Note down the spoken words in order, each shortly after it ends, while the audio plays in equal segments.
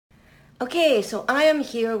Okay, so I am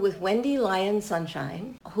here with Wendy Lyons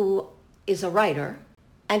Sunshine, who is a writer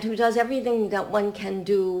and who does everything that one can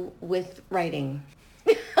do with writing.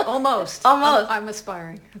 Almost. Almost. I'm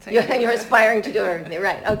aspiring. Thank you. You're aspiring to do everything,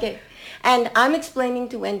 right? Okay. And I'm explaining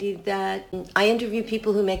to Wendy that I interview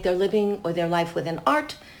people who make their living or their life with an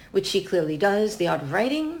art, which she clearly does, the art of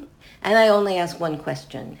writing. And I only ask one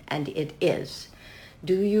question, and it is,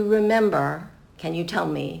 do you remember, can you tell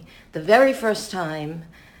me, the very first time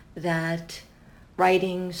that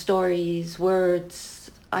writing, stories,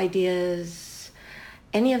 words, ideas,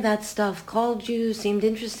 any of that stuff called you, seemed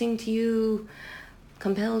interesting to you,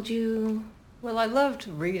 compelled you? Well, I loved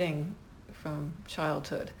reading from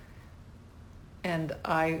childhood, and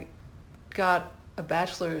I got a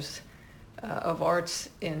bachelor's of arts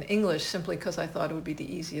in English simply because I thought it would be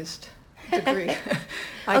the easiest degree.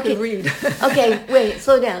 I could read. Okay, wait,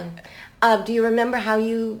 slow down. Do you remember how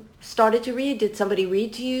you started to read? Did somebody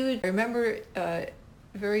read to you? I remember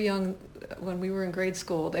very young, when we were in grade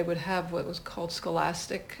school, they would have what was called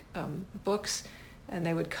scholastic books, and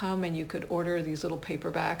they would come and you could order these little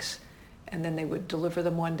paperbacks, and then they would deliver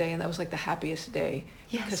them one day, and that was like the happiest day.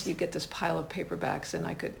 Yes. Because you get this pile of paperbacks, and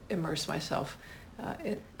I could immerse myself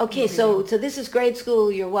Okay, so this is grade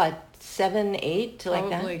school. You're what, 7, 8, like that?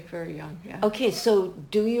 Probably very young, yeah. Okay, so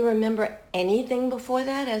do you remember anything before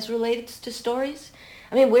that as related to stories?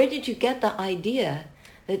 I mean, where did you get the idea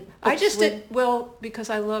that I just did, well,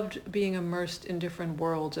 because I loved being immersed in different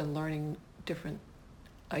worlds and learning different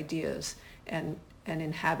ideas and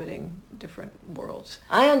inhabiting different worlds.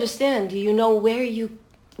 I understand. Do you know where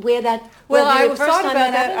that? Well, I first thought time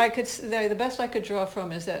about that. happened? The best I could draw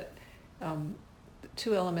from is that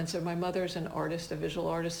two elements are my mother's an artist, a visual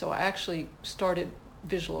artist, so I actually started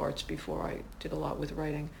visual arts before I did a lot with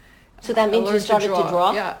writing. So that means you started to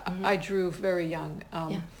draw? Yeah, I drew very young.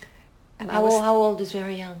 Yeah. And how old is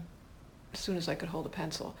very young? As soon as I could hold a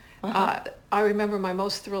pencil. Uh-huh. I remember my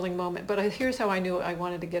most thrilling moment, but here's how I knew I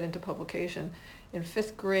wanted to get into publication. In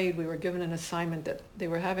 5th grade, we were given an assignment that they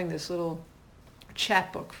were having this little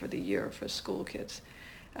chapbook for the year for school kids.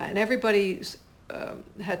 And everybody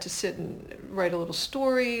had to sit and write a little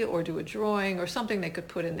story or do a drawing or something they could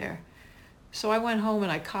put in there. So I went home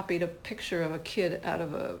and I copied a picture of a kid out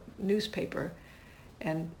of a newspaper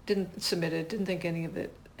and didn't submit it, didn't think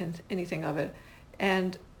anything of it.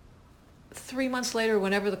 And 3 months later,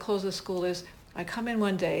 whenever the close of the school is, I come in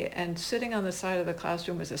one day and sitting on the side of the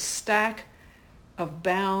classroom is a stack of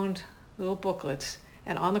bound little booklets,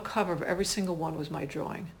 and on the cover of every single one was my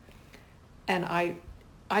drawing. And I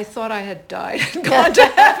thought I had died and gone to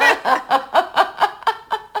heaven.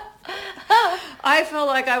 I felt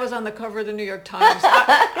like I was on the cover of the New York Times.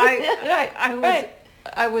 I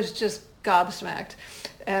was just gobsmacked.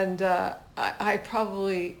 And I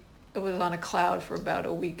probably was on a cloud for about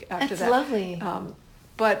a week after that. That's lovely.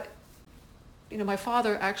 But, my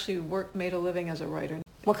father actually made a living as a writer.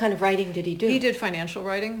 What kind of writing did he do? He did financial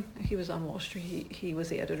writing. He was on Wall Street. He was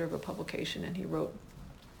the editor of a publication, and he wrote.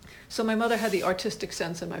 So my mother had the artistic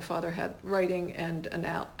sense, and my father had writing and an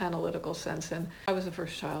analytical sense. And I was the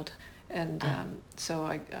first child, and so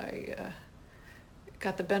I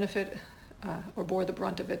got the benefit or bore the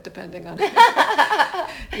brunt of it, depending on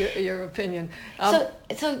your opinion.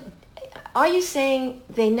 So are you saying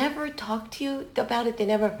they never talked to you about it? They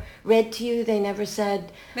never read to you? They never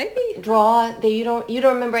said, maybe draw? You don't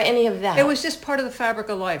remember any of that? It was just part of the fabric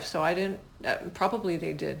of life, so I didn't, probably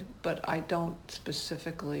they did, but I don't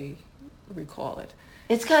specifically recall it.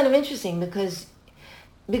 It's kind of interesting because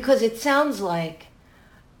it sounds like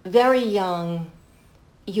very young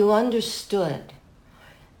you understood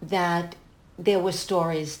that there were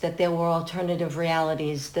stories, that there were alternative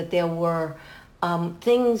realities, that there were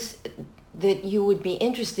things that you would be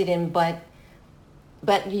interested in, but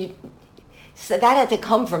so that had to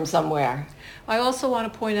come from somewhere. I also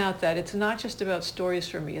want to point out that it's not just about stories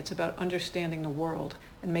for me, it's about understanding the world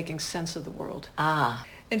and making sense of the world.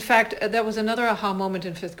 In fact, that was another aha moment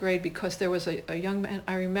in 5th grade because there was a young man,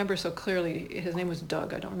 I remember so clearly, his name was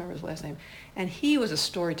Doug, I don't remember his last name, and he was a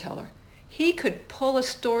storyteller. He could pull a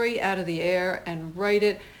story out of the air and write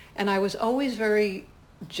it, and I was always very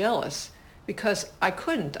jealous because I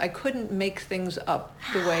couldn't make things up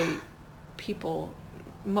the way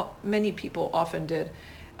many people often did.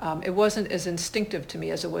 It wasn't as instinctive to me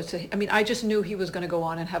as it was I just knew he was going to go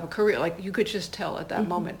on and have a career. Like, you could just tell at that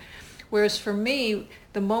moment. Whereas for me,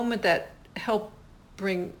 the moment that helped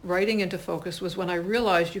bring writing into focus was when I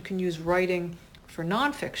realized you can use writing for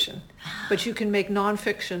nonfiction, but you can make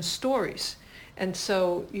nonfiction stories. And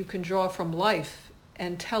so you can draw from life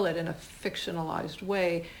and tell it in a fictionalized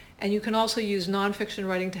way. And you can also use nonfiction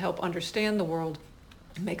writing to help understand the world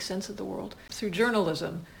make sense of the world through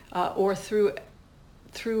journalism or through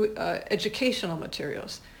educational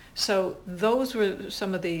materials. So those were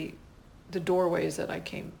some of the doorways that I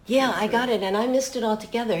came. Yeah, I got it, and I missed it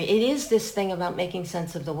altogether. It is this thing about making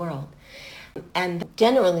sense of the world. And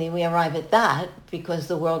generally we arrive at that because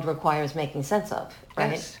the world requires making sense of,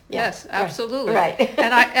 right? Yes, yes, absolutely. Right.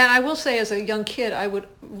 And I will say, as a young kid, I would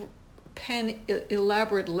pen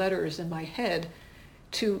elaborate letters in my head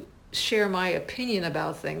to share my opinion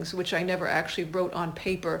about things, which I never actually wrote on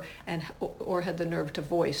paper or had the nerve to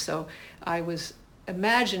voice. So I was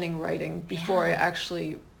imagining writing before I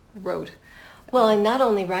actually wrote. Well, and not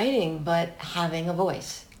only writing, but having a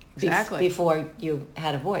voice. Exactly. Before you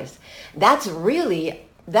had a voice. That's really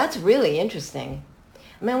interesting.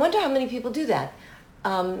 I mean, I wonder how many people do that.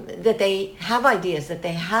 That they have ideas, that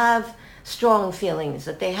they have strong feelings,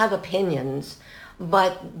 that they have opinions,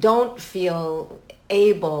 but don't feel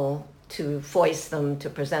able to voice them, to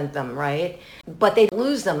present them, right? But they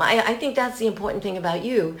lose them. I think that's the important thing about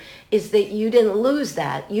you, is that you didn't lose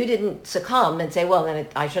that. You didn't succumb and say, well, then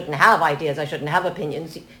I shouldn't have ideas, I shouldn't have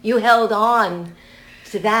opinions. You held on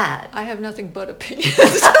to that. I have nothing but opinions.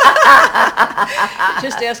 Just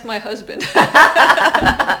ask my husband.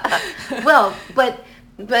 Well, but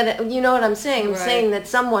you know what I'm saying? I'm Right. saying that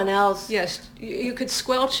someone else... Yes, you could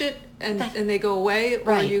squelch it and they go away, or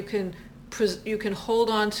Right. you can hold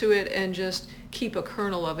on to it and just keep a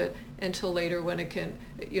kernel of it until later when it can,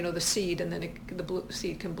 the seed, and then the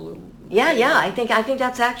seed can bloom. Yeah, I think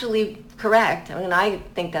that's actually correct. I mean, I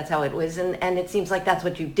think that's how it was, and it seems like that's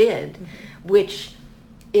what you did, which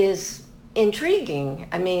is intriguing.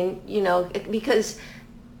 I mean, because,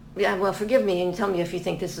 yeah, well, forgive me and tell me if you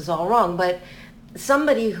think this is all wrong, but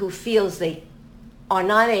somebody who feels they are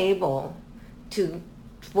not able to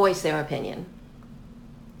voice their opinion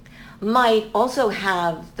might also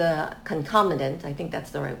have the concomitant, I think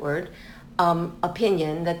that's the right word,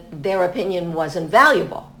 opinion that their opinion wasn't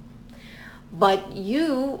valuable. But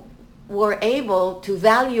you were able to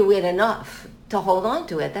value it enough to hold on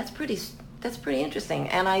to it. That's pretty interesting,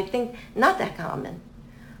 and I think not that common.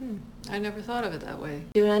 I never thought of it that way.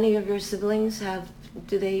 Do any of your siblings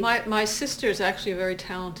do they? My sister's actually a very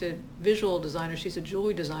talented visual designer. She's a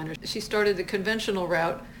jewelry designer. She started the conventional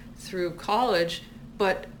route through college,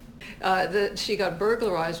 but she got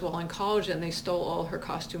burglarized while in college, and they stole all her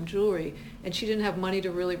costume jewelry, and she didn't have money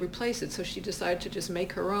to really replace it, so she decided to just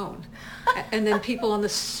make her own. And then people on the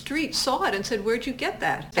street saw it and said, "Where'd you get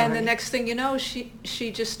that?" Sorry. And the next thing you know,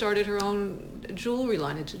 she just started her own jewelry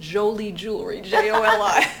line. It's Jolie Jewelry, Joli.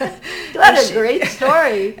 What a great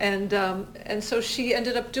story. And so she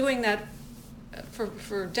ended up doing that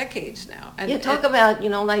for decades now. And you talk about,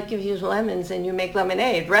 like you use lemons and you make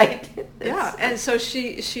lemonade, right? Yeah, and so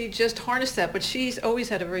she just harnessed that, but she's always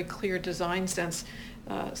had a very clear design sense.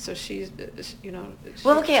 So she's,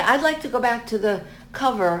 Well, okay, I'd like to go back to the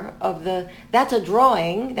cover of that's a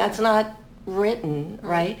drawing, that's not written,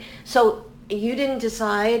 right? So you didn't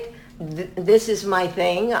decide, this is my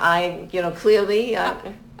thing, clearly...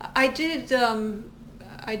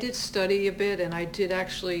 I did study a bit, and I did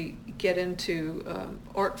actually get into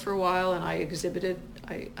art for a while, and I exhibited.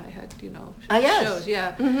 I had, yes. shows,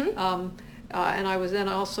 yeah. Mm-hmm. And I was then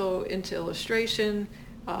also into illustration,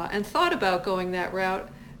 and thought about going that route,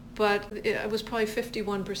 but it was probably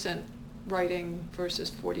 51% writing versus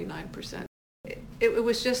 49%. It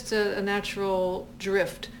was just a natural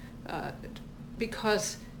drift,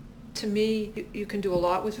 because to me, you can do a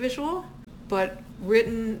lot with visual, but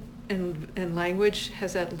written and language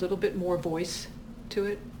has that little bit more voice to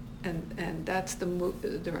it, and that's the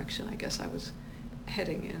direction I guess I was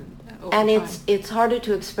heading in over And time. it's harder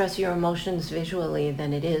to express your emotions visually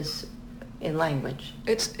than it is in language.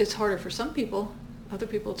 It's harder for some people. Other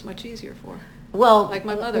people it's much easier for. Well, Like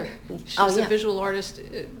my mother. She's yeah. a visual artist,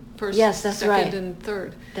 first, Yes, that's second, right. and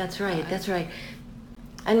third. That's right, that's right.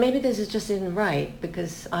 And maybe this is just isn't right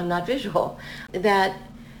because I'm not visual. That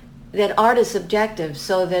art is subjective,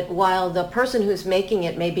 so that while the person who's making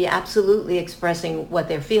it may be absolutely expressing what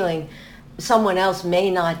they're feeling, someone else may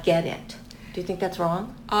not get it. Do you think that's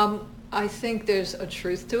wrong? I think there's a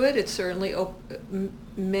truth to it. It's certainly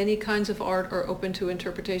many kinds of art are open to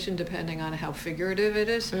interpretation depending on how figurative it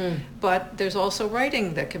is. But there's also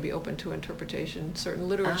writing that can be open to interpretation, certain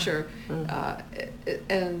literature,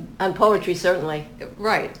 And poetry, certainly.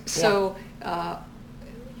 right. So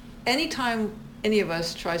anytime any of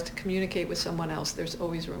us tries to communicate with someone else, there's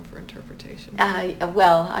always room for interpretation.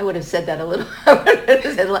 Well, I would have said that a little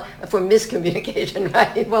for miscommunication,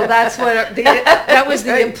 right? Well, that's what that was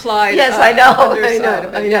the implied. Yes, I know. underside of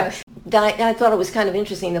it, I know. yes. I thought it was kind of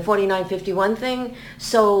interesting, the 49-51 thing.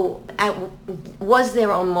 So was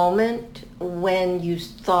there a moment when you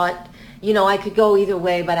thought, I could go either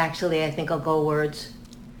way, but actually I think I'll go words?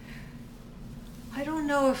 I don't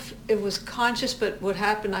know if it was conscious, but what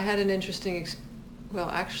happened, I had an interesting well,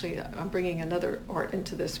 actually, I'm bringing another art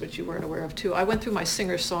into this, which you weren't aware of too. I went through my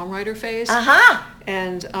singer-songwriter phase,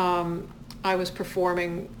 and I was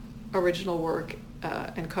performing original work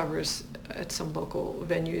and covers at some local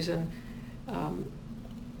venues. And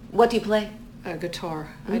what do you play? Guitar.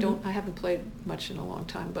 Mm-hmm. I haven't played much in a long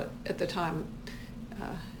time, but at the time,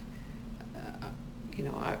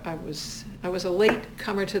 I was a late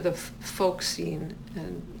comer to the folk scene,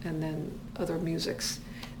 and then other musics.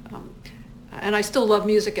 And I still love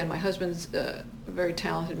music, and my husband's a very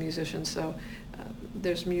talented musician, so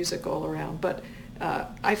there's music all around. But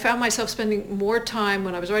I found myself spending more time,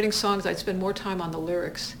 when I was writing songs, I'd spend more time on the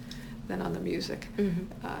lyrics than on the music. Mm-hmm.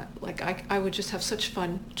 I would just have such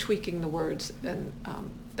fun tweaking the words, and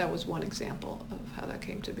that was one example of how that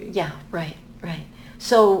came to be. Yeah, right.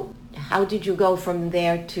 So how did you go from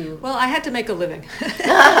there to... Well, I had to make a living.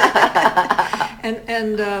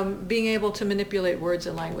 and being able to manipulate words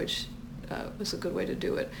and language was a good way to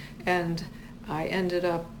do it. And I ended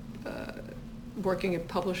up working at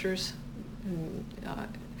publishers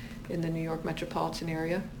in the New York metropolitan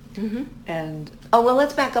area. Mm-hmm. And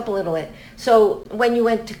let's back up a little bit. So when you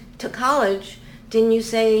went to college, didn't you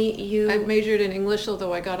say you... I majored in English,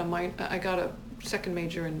 although I got a second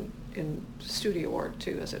major in studio art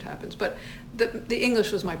too, as it happens. But the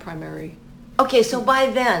English was my primary. Okay, so by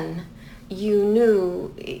then you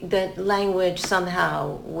knew that language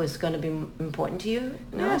somehow was going to be important to you?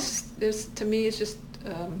 No? Yes, to me it's just,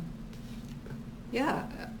 yeah.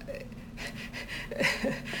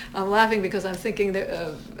 I'm laughing because I'm thinking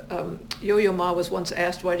that Yo-Yo Ma was once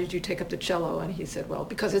asked, why did you take up the cello? And he said, well,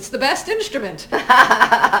 because it's the best instrument.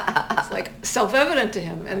 It's like self-evident to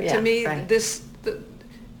him. And to me, right.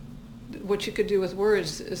 What you could do with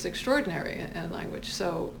words is extraordinary in language.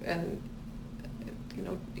 So, and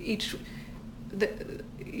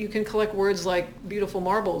you can collect words like beautiful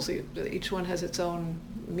marbles. Each one has its own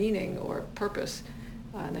meaning or purpose,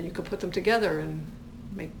 and then you could put them together and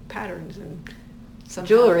make patterns and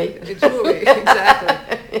jewelry.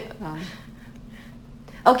 Exactly.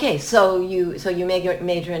 Okay, so you major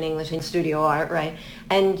in English and studio art, right?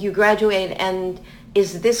 And you graduate, and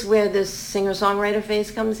is this where the singer-songwriter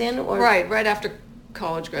phase comes in, or right after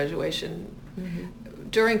college graduation? Mm-hmm.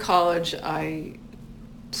 During college, I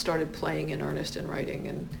started playing in earnest and writing,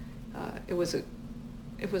 and it was a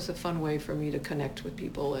fun way for me to connect with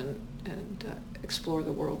people and explore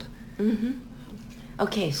the world. Mm-hmm.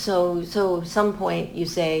 Okay, so at some point you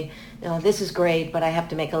say, this is great, but I have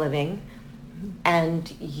to make a living, and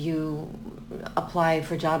you apply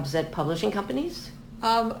for jobs at publishing companies?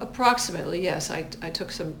 Approximately, yes. I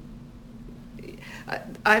took some.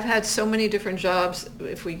 I've had so many different jobs.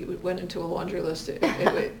 If we went into a laundry list, it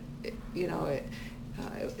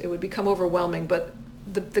would become overwhelming. But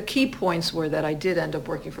the key points were that I did end up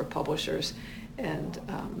working for publishers, and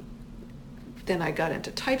then I got into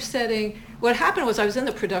typesetting. What happened was I was in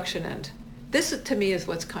the production end. This, to me, is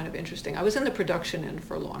what's kind of interesting. I was in the production end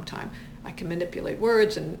for a long time. I can manipulate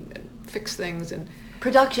words and fix things, and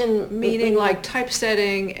production meaning like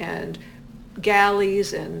typesetting and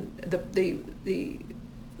galleys and the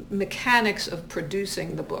mechanics of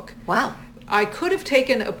producing the book. Wow. I could have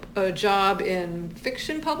taken a job in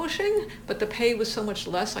fiction publishing, but the pay was so much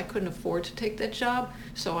less I couldn't afford to take that job,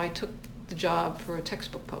 so I took the job for a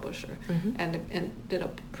textbook publisher. Mm-hmm. and did a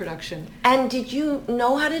production. And did you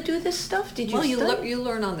know how to do this stuff? Did you? Well, you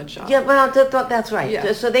learn on the job. Yeah, well, that's right.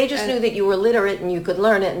 Yeah. So they just knew that you were literate and you could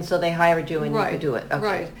learn it, and so they hired you and you could do it. Okay.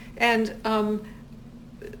 Right. And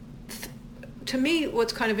to me,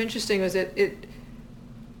 what's kind of interesting is that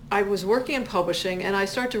I was working in publishing, and I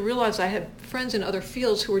started to realize I had friends in other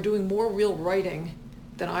fields who were doing more real writing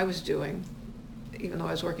than I was doing, even though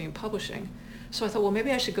I was working in publishing. So I thought, well,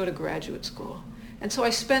 maybe I should go to graduate school. And so I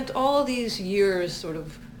spent all of these years sort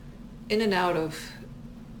of in and out of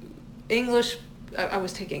English. I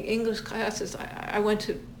was taking English classes. I went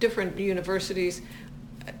to different universities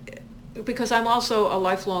because I'm also a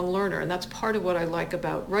lifelong learner, and that's part of what I like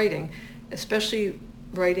about writing, especially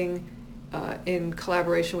writing in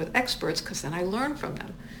collaboration with experts, because then I learn from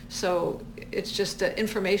them. So it's just an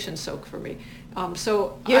information soak for me.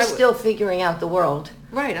 So you're still figuring out the world.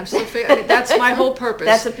 Right, I'm still figuring. That's my whole purpose.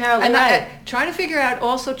 That's apparently right. Trying to figure out,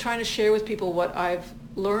 also trying to share with people what I've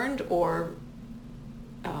learned, or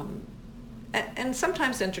and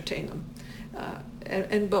sometimes entertain them,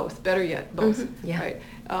 and both. Better yet, both. Mm-hmm. Yeah. Right.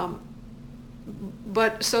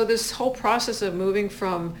 But so this whole process of going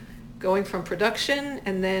from production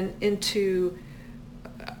and then into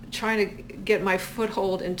trying to get my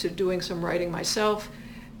foothold into doing some writing myself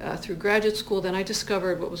through graduate school, then I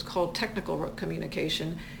discovered what was called technical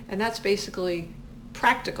communication, and that's basically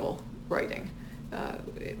practical writing,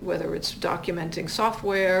 whether it's documenting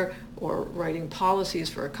software or writing policies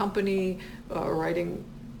for a company or writing,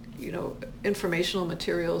 informational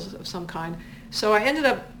materials of some kind. So I ended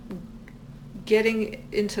up getting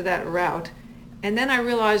into that route, and then I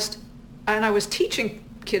realized, and I was teaching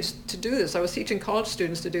kids to do this. I was teaching college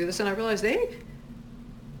students to do this, and I realized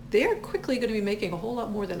they are quickly going to be making a whole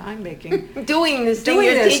lot more than I'm making doing this.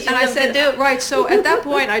 And I said, right. So at that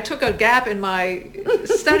point, I took a gap in my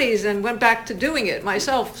studies and went back to doing it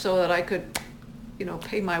myself, so that I could,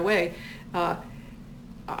 pay my way.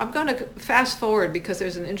 I'm going to fast forward because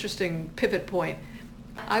there's an interesting pivot point.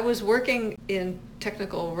 I was working in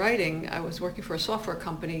technical writing. I was working for a software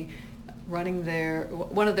company, running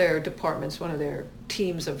one of their departments, one of their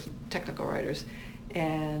teams of technical writers,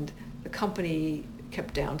 and the company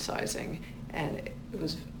kept downsizing, and it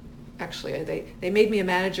was actually, they made me a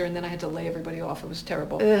manager, and then I had to lay everybody off. It was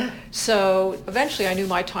terrible. So eventually I knew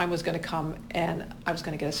my time was going to come, and I was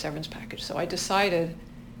going to get a severance package. So I decided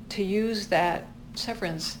to use that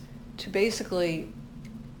severance to basically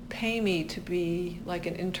pay me to be like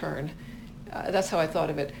an intern. That's how I thought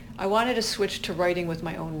of it. I wanted to switch to writing with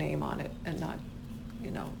my own name on it and not,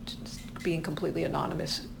 just being completely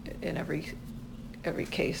anonymous in every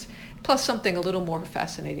case. Plus something a little more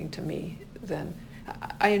fascinating to me than,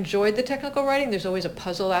 I enjoyed the technical writing. There's always a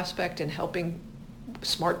puzzle aspect in helping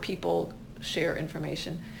smart people share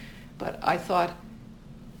information. But I thought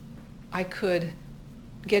I could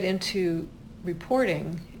get into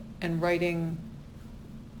reporting and writing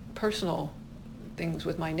personal things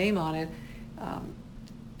with my name on it.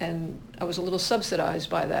 And I was a little subsidized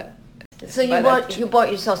by that. So you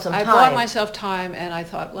bought yourself some time. I bought myself time, and I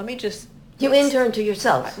thought, let me just... You interned to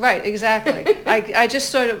yourself. Right, exactly. I just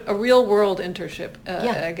started a real world internship,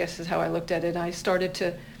 I guess is how I looked at it. And I started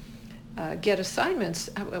to get assignments.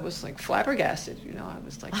 I was like flabbergasted, I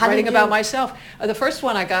was like writing about myself. The first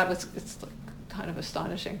one I got was, it's kind of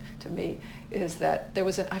astonishing to me, is that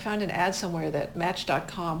I found an ad somewhere that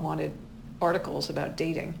Match.com wanted articles about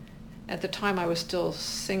dating. At the time I was still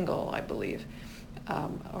single, I believe. I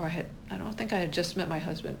don't think I had just met my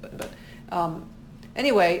husband, but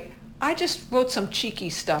anyway, I just wrote some cheeky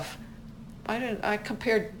stuff. I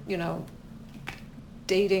compared,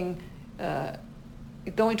 dating,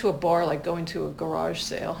 going to a bar like going to a garage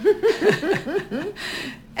sale.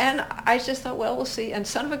 And I just thought, well, we'll see. And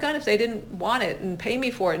son of a gun, if they didn't want it and pay me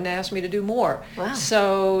for it and ask me to do more. Wow.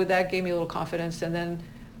 So that gave me a little confidence. And then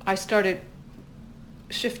I started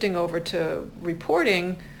shifting over to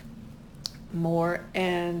reporting more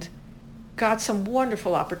and got some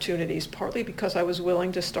wonderful opportunities, partly because I was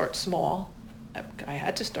willing to start small. I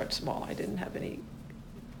had to start small. I didn't have any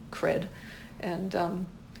cred. And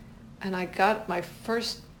I got my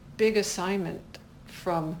first big assignment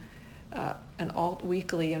from an alt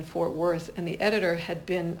weekly in Fort Worth, and the editor had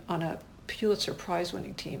been on a Pulitzer Prize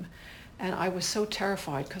winning team. And I was so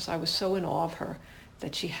terrified because I was so in awe of her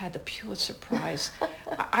that she had the Pulitzer Prize.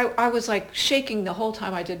 I was like shaking the whole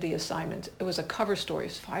time I did the assignment. It was a cover story, it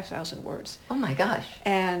was 5,000 words. Oh my gosh.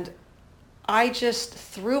 And I just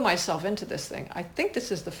threw myself into this thing. I think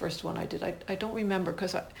this is the first one I did. I don't remember,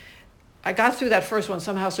 because I got through that first one,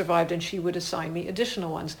 somehow survived, and she would assign me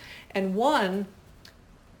additional ones. And one,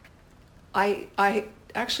 I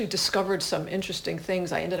actually discovered some interesting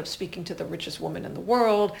things. I ended up speaking to the richest woman in the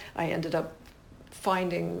world. I ended up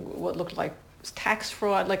finding what looked like tax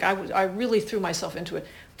fraud. Like I really threw myself into it,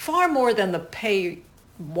 far more than the pay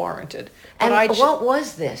warranted. But and what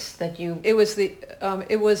was this that you? It was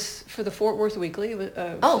it was for the Fort Worth Weekly. It was,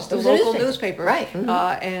 just it a was local a newspaper, right? Mm-hmm.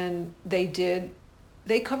 And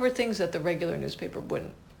they covered things that the regular newspaper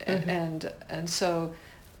wouldn't. Mm-hmm. And so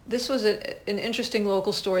this was an interesting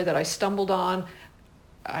local story that I stumbled on.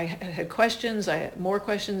 I had questions. I had more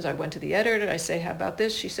questions. I went to the editor. I say, "How about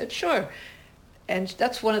this?" She said, "Sure." And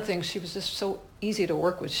that's one of the things. She was just so easy to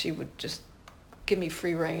work with. She would just give me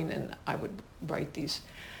free rein, and I would write these.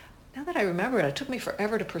 Now that I remember it, it took me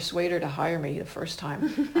forever to persuade her to hire me the first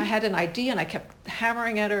time. I had an idea, and I kept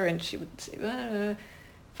hammering at her, and she would say,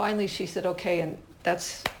 Finally, she said, okay, and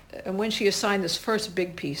when she assigned this first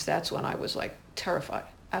big piece, that's when I was like terrified,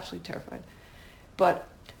 absolutely terrified. But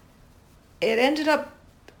it ended up,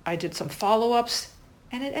 I did some follow-ups,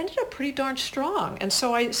 and it ended up pretty darn strong. And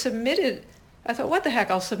so I submitted, I thought, what the heck,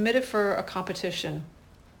 I'll submit it for a competition.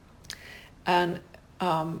 And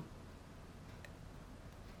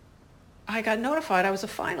I got notified I was a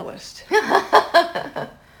finalist.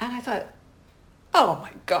 And I thought, oh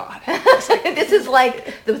my God. It's like, this is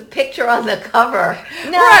like the picture on the cover.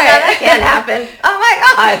 No, Right. no, that can't happen. Oh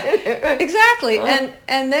my God. Exactly.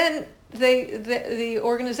 And then the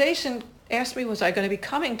organization asked me, was I going to be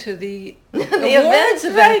coming to the awards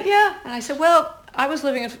event? Right, yeah. And I said, well, I was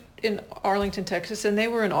living in Arlington, Texas, and they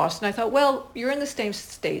were in Austin. I thought, well, you're in the same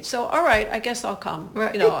state, so all right, I guess I'll come.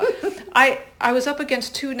 Right. You know, I was up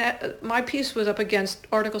against my piece was up against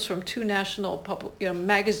articles from two national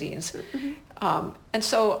magazines. And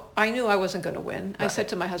so I knew I wasn't going to win. Right. I said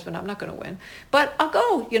to my husband, I'm not going to win, but I'll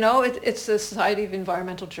go. You know, it's the Society of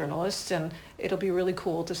Environmental Journalists, and it'll be really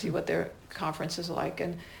cool to see what their conference is like.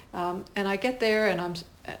 And I get there, and I'm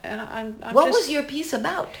What was your piece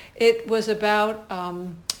about? It was about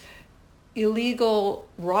illegal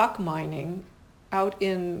rock mining out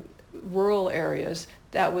in rural areas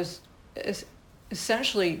that was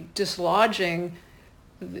essentially dislodging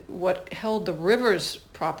what held the rivers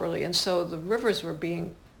properly, and so the rivers were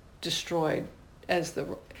being destroyed as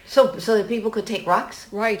the so that people could take rocks?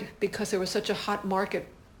 Right, because there was such a hot market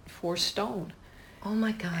for stone. Oh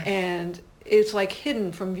my God. And it's like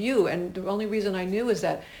hidden from view, and the only reason I knew is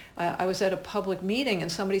that I was at a public meeting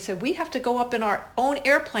and somebody said, we have to go up in our own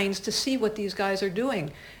airplanes to see what these guys are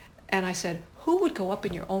doing. And I said, who would go up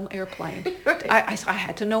in your own airplane? Right. I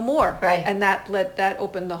had to know more. Right. And that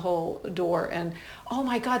opened the whole door. And oh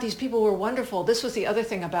my God, these people were wonderful. This was the other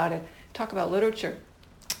thing about it. Talk about literature.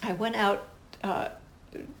 I went out to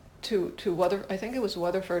I think it was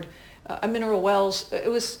Weatherford, a Mineral Wells.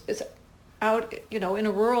 It's out, in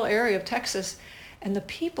a rural area of Texas. And the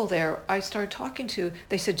people there I started talking to,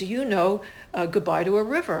 they said, do you know Goodbye to a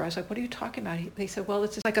River? I was like, what are you talking about? They said, well,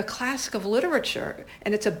 it's like a classic of literature,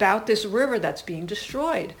 and it's about this river that's being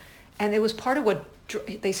destroyed. And it was part of what,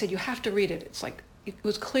 they said, you have to read it. It's like, it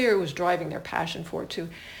was clear it was driving their passion for it too.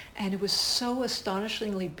 And it was so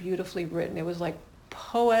astonishingly beautifully written. It was like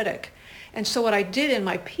poetic. And so what I did in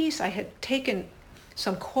my piece, I had taken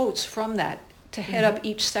some quotes from that to head up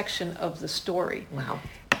each section of the story. Wow.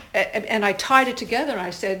 And I tied it together, and I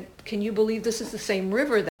said, can you believe this is the same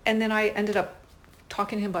river? And then I ended up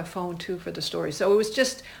talking to him by phone, too, for the story. So it was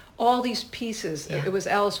just all these pieces. Yeah. It was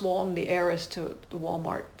Alice Walton, the heiress to the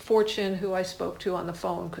Walmart fortune, who I spoke to on the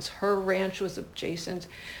phone, because her ranch was adjacent.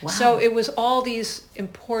 Wow. So it was all these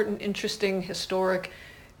important, interesting, historic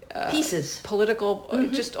pieces, political,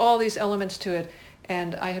 just all these elements to it.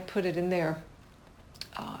 And I had put it in there.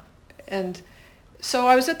 And so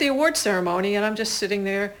I was at the award ceremony, and I'm just sitting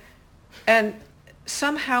there, and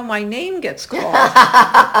somehow my name gets called.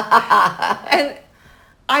 And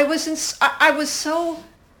I was so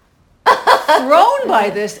thrown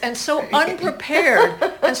by this, and so unprepared,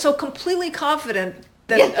 and so completely confident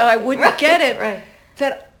that I wouldn't get it,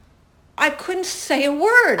 that I couldn't say a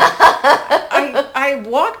word. I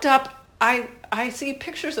walked up, I see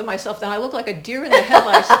pictures of myself, and I look like a deer in the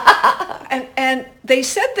headlights. And they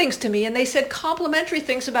said things to me, and they said complimentary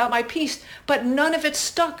things about my piece, but none of it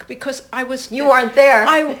stuck because You weren't there.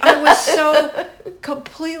 I was so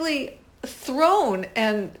completely thrown,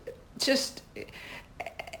 and just,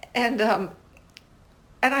 and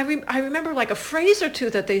I remember like a phrase or two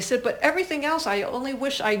that they said, but everything else, I only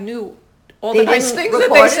wish I knew all the nice things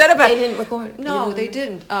that they said about it. They didn't record it? No, they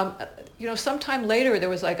didn't. Sometime later there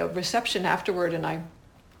was like a reception afterward, and I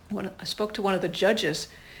spoke to one of the judges,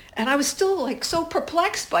 and I was still like so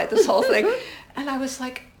perplexed by this whole thing. And I was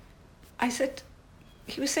like,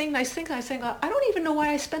 he was saying nice things, and I was saying, I don't even know why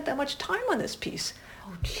I spent that much time on this piece.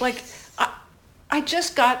 Oh, geez. Like, I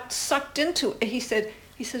just got sucked into it. He says,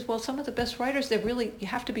 well, some of the best writers, you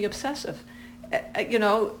have to be obsessive,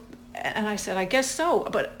 And I said, I guess so,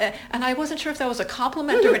 but and I wasn't sure if that was a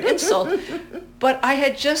compliment or an insult, but I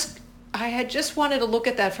had just wanted to look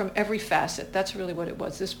at that from every facet. That's really what it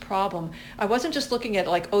was, this problem. I wasn't just looking at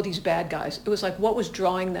like, oh, these bad guys. It was like, what was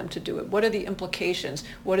drawing them to do it? What are the implications?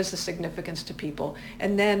 What is the significance to people?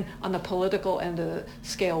 And then on the political end of the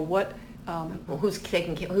scale, who's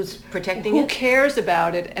protecting it? Who cares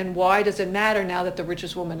about it, and why does it matter now that the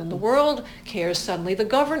richest woman in the world cares? Suddenly the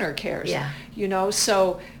governor cares. Yeah.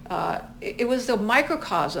 So it was the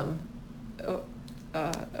microcosm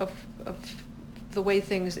of the way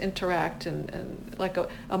things interact, and like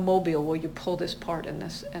a mobile where you pull this part and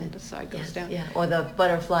the side goes down. Yeah, or the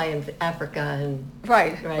butterfly in Africa. And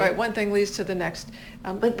Right. One thing leads to the next.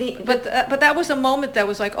 But that was a moment that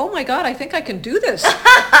was like, oh my God, I think I can do this.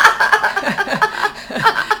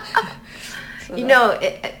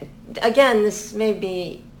 Again, this may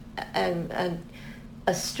be a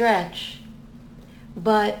stretch,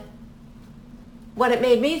 but what it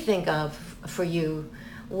made me think of for you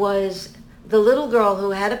was the little girl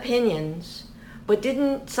who had opinions, but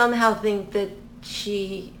didn't somehow think that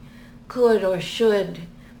she could or should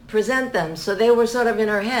present them. So they were sort of in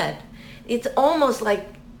her head. It's almost like,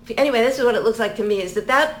 anyway, this is what it looks like to me, is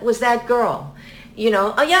that was that girl.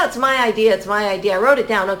 Oh yeah, it's my idea, I wrote it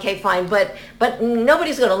down, okay, fine, but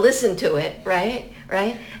nobody's going to listen to it, right?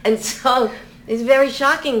 And so it's very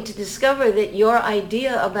shocking to discover that your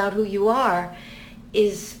idea about who you are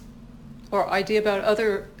is... Or idea about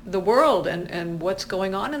the world and what's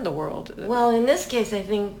going on in the world. Well, in this case, I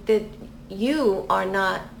think that you are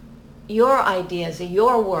not, your ideas,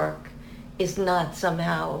 your work is not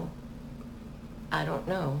somehow, I don't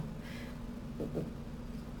know,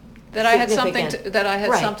 that I had something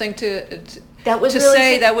to that was to really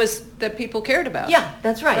say that people cared about. Yeah,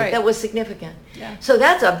 that's right. That was significant. Yeah. So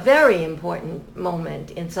that's a very important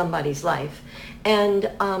moment in somebody's life, and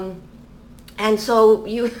so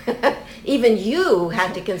you, even you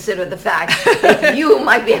had to consider the fact that you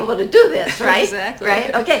might be able to do this, right? Exactly.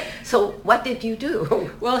 Right. Okay. So what did you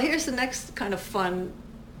do? Well, here's the next kind of fun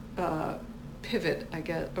pivot, I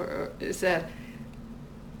guess, or is that.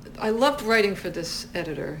 I loved writing for this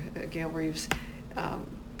editor, Gail Reeves,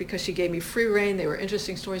 because she gave me free rein. They were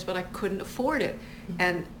interesting stories, but I couldn't afford it. Mm-hmm.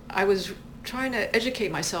 And I was trying to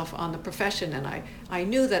educate myself on the profession, and I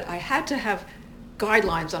knew that I had to have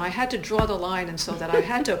guidelines, and I had to draw the line, and so that I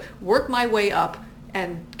had to work my way up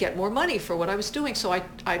and get more money for what I was doing. So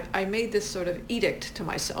I made this sort of edict to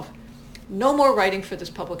myself. No more writing for this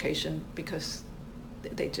publication because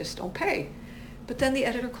they just don't pay. But then the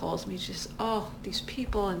editor calls me, she says, these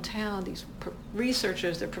people in town, these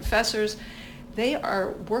researchers, they're professors, they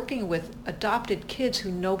are working with adopted kids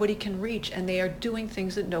who nobody can reach, and they are doing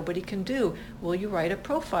things that nobody can do. Will you write a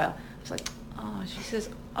profile? I was like, she says,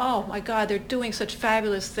 oh my God, they're doing such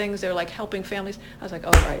fabulous things. They're like helping families. I was like,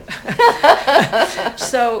 oh, right.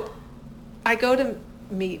 So I go to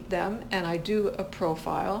meet them, and I do a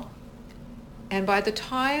profile. And by the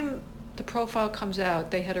time the profile comes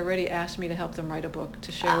out, they had already asked me to help them write a book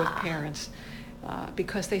to share with parents,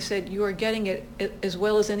 because they said, you are getting it as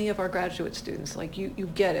well as any of our graduate students. Like,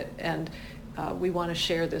 you get it, and we want to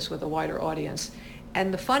share this with a wider audience.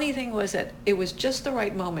 And the funny thing was that it was just the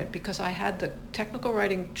right moment, because I had the technical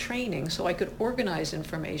writing training, so I could organize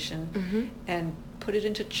information mm-hmm. and put it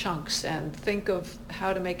into chunks and think of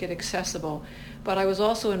how to make it accessible. But I was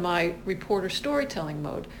also in my reporter storytelling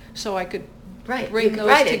mode, so I could bring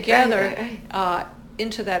those together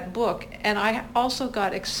into that book. And I also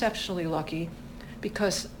got exceptionally lucky,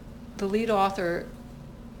 because the lead author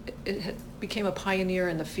became a pioneer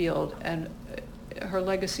in the field, and her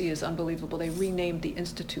legacy is unbelievable. They renamed the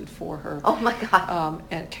institute for her. Oh my God!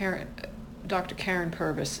 And Dr. Karen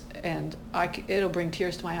Purvis, and it'll bring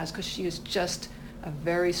tears to my eyes, because she is just a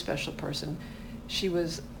very special person. She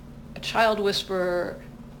was a child whisperer,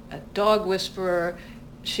 a dog whisperer.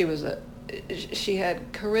 She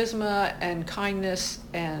had charisma and kindness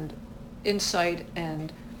and insight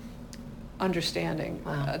and understanding.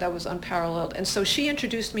 Wow. That was unparalleled. And so she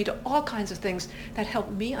introduced me to all kinds of things that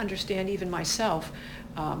helped me understand even myself.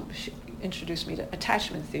 She introduced me to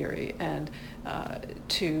attachment theory and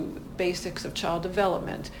to basics of child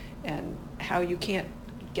development, and how you can't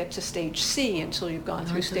get to stage C until you've gone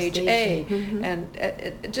through stage A. Mm-hmm.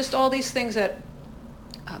 And just all these things that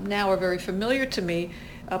now are very familiar to me.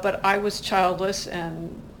 But I was childless,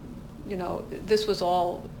 and this was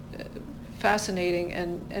all fascinating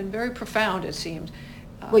and very profound, it seemed.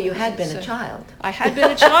 Well, you had been a child. I had been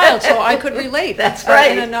a child, so I could relate. That's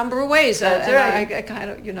right. In a number of ways. That's right. I kind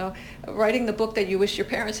of, writing the book that you wish your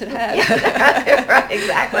parents had had. Yeah, right,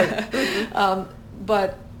 exactly. Mm-hmm.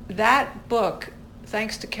 But that book,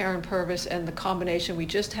 thanks to Karen Purvis and the combination, we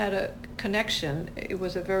just had a connection. It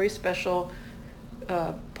was a very special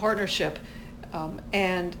partnership.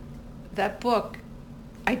 And that book,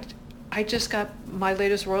 I just got my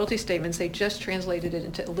latest royalty statements. They just translated it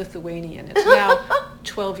into Lithuanian. It's now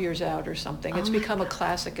 12 years out or something. It's become a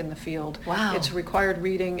classic in the field. Wow. It's required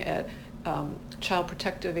reading at child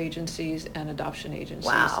protective agencies and adoption agencies.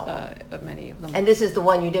 Wow. Many of them. And this is the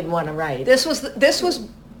one you didn't want to write.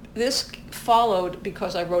 This followed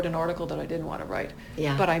because I wrote an article that I didn't want to write.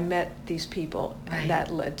 Yeah. But I met these people, Right. and that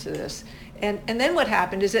led to this. And then what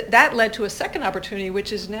happened is that led to a second opportunity,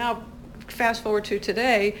 which is now, fast forward to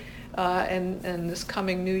today, and this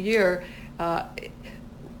coming new year,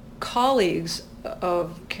 colleagues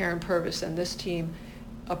of Karen Purvis and this team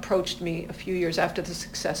approached me a few years after the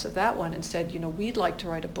success of that one and said, we'd like to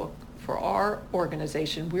write a book for our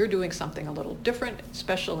organization. We're doing something a little different,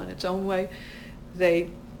 special in its own way. They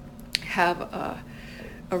have a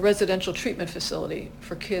residential treatment facility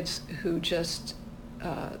for kids who just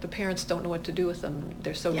the parents don't know what to do with them.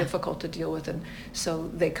 They're so difficult to deal with, and so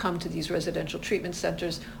they come to these residential treatment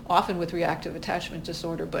centers, often with reactive attachment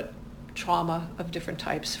disorder, but trauma of different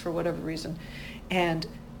types for whatever reason. And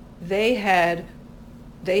they had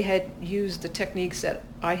used the techniques that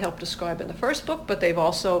I helped describe in the first book, but they've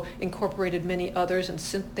also incorporated many others, and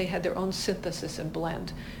they had their own synthesis and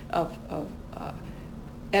blend of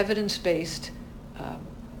evidence-based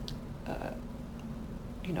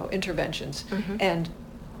interventions. Mm-hmm. And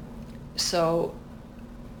so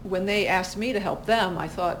when they asked me to help them, I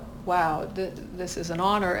thought, wow, this is an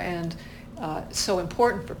honor and so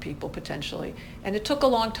important for people potentially. And it took a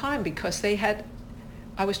long time because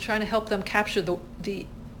I was trying to help them capture the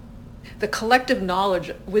collective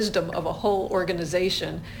knowledge, wisdom of a whole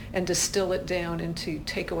organization and distill it down into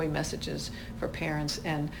takeaway messages for parents.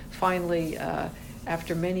 And finally,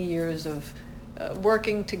 after many years of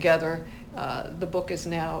working together, the book is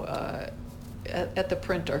now at the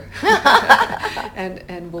printer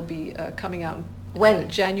and will be coming out when?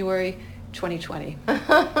 January 2020.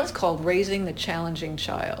 It's called Raising the Challenging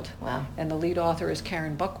Child. Wow. And the lead author is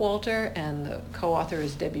Karen Buckwalter, and the co-author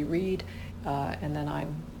is Debbie Reed, and then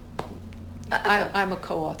I'm a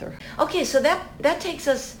co-author. Okay, so that takes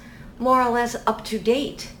us more or less up to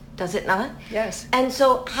date, does it not? Yes. And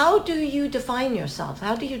so how do you define yourself?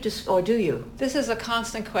 How do you or do you? This is a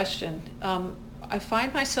constant question. I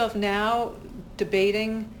find myself now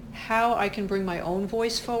debating how I can bring my own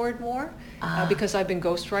voice forward more, because I've been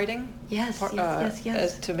ghostwriting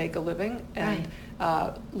Yes. to make a living, and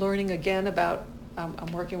learning again about,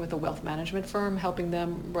 I'm working with a wealth management firm, helping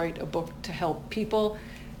them write a book to help people.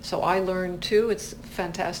 So I learn too, it's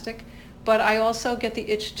fantastic. But I also get the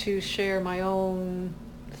itch to share my own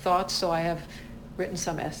thoughts, so I have written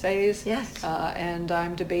some essays. Yes. And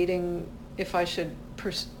I'm debating if I should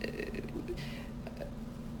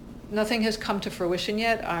nothing has come to fruition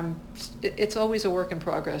yet. It's always a work in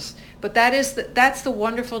progress. But that's the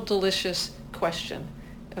wonderful, delicious question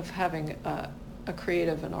of having a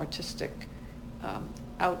creative and artistic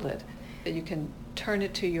outlet, that you can turn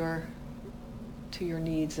it to your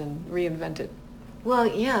needs and reinvent it. Well,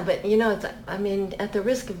 yeah, but at the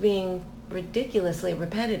risk of being ridiculously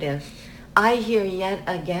repetitive, I hear yet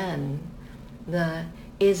again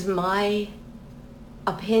is my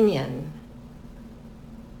opinion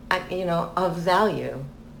of value?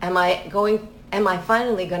 Am I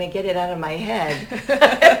finally going to get it out of my head,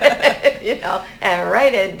 and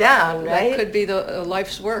write it down, right? That could be the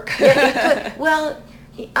life's work. Yeah, it could. Well,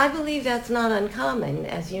 I believe that's not uncommon,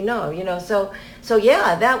 as you know. So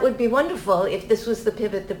yeah, that would be wonderful if this was the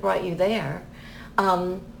pivot that brought you there.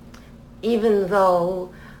 Even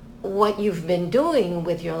though what you've been doing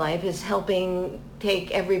with your life is helping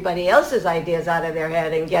take everybody else's ideas out of their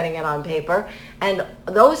head and getting it on paper, and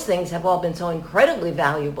those things have all been so incredibly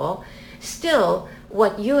valuable. Still,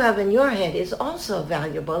 what you have in your head is also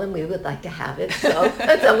valuable, and we would like to have it. So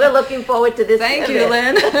we're looking forward to this. Thank you,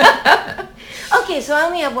 Lynn. Okay, so I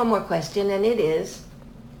only have one more question, and it is,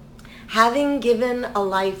 having given a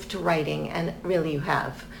life to writing, and really you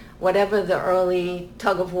have, whatever the early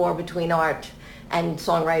tug of war between art and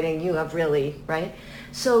songwriting, you have really, right?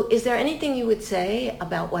 So is there anything you would say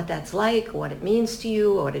about what that's like, what it means to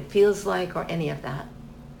you, or what it feels like, or any of that?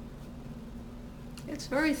 It's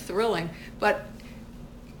very thrilling, but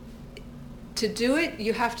to do it,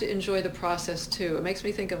 you have to enjoy the process too. It makes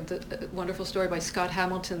me think of the wonderful story by Scott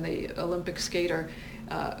Hamilton, the Olympic skater,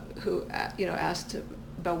 who asked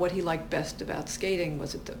about what he liked best about skating.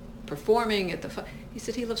 Was it the performing, he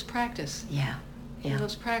said he loves practice. Yeah. He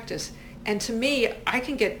loves practice. And to me, I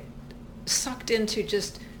can get sucked into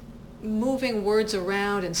just moving words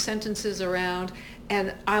around and sentences around,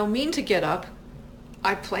 and I'll mean to get up,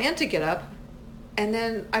 I plan to get up, and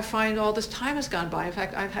then I find all this time has gone by. In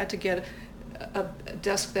fact, I've had to get a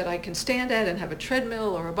desk that I can stand at and have a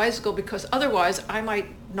treadmill or a bicycle, because otherwise I might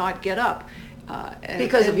not get up.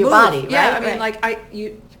 Because of your move. body, right? Yeah, I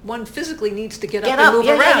mean, one physically needs to get up and move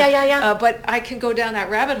around. Yeah. But I can go down that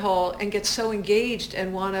rabbit hole and get so engaged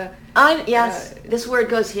and want to... Yes, this word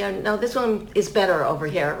goes here. No, this one is better over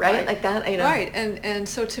here, right? Like that, Right, and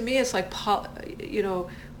so to me it's like,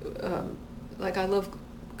 like I love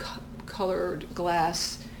colored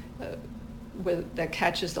glass that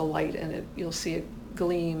catches the light, and you'll see it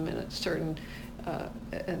gleam in a certain...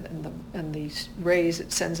 and the rays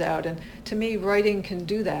it sends out, and to me writing can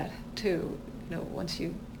do that too, once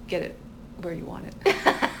you get it where you want it.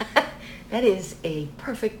 That is a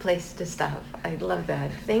perfect place to stop. I love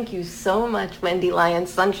that. Thank you so much, Wendy Lyons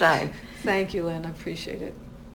Sunshine. Thank you, Lynn. I appreciate it.